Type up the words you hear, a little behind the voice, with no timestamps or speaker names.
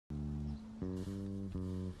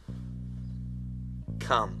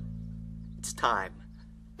come. It's time.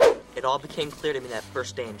 It all became clear to me that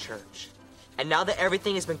first day in church. And now that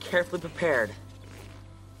everything has been carefully prepared,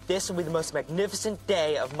 this will be the most magnificent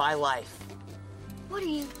day of my life. What are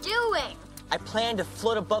you doing? I plan to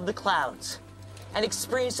float above the clouds and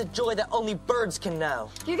experience a joy that only birds can know.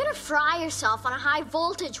 You're gonna fry yourself on a high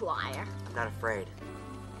voltage wire. I'm not afraid.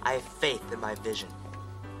 I have faith in my vision.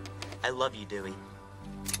 I love you, Dewey.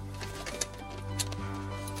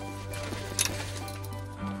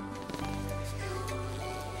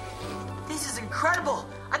 This is incredible!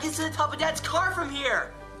 I can see the top of Dad's car from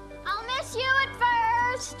here! I'll miss you at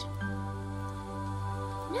first.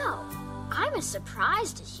 No, I'm as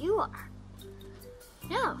surprised as you are.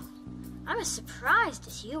 No, I'm as surprised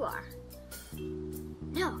as you are.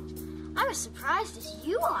 No, I'm as surprised as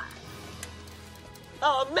you are.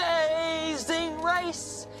 Amazing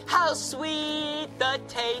race, how sweet the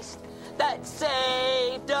taste that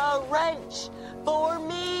saved a wrench for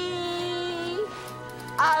me.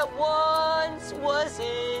 I once was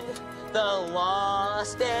in the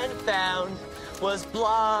lost and found, was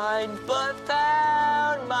blind but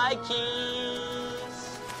found my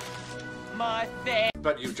keys. My faith.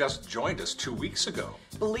 But you just joined us 2 weeks ago.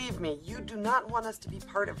 Believe me, you do not want us to be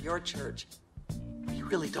part of your church. You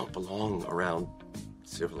really don't belong around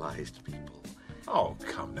civilized people. Oh,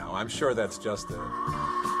 come now. I'm sure that's just a...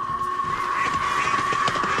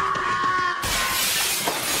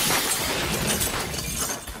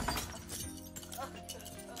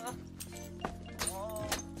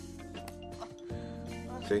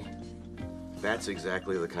 See? That's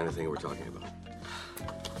exactly the kind of thing we're talking about.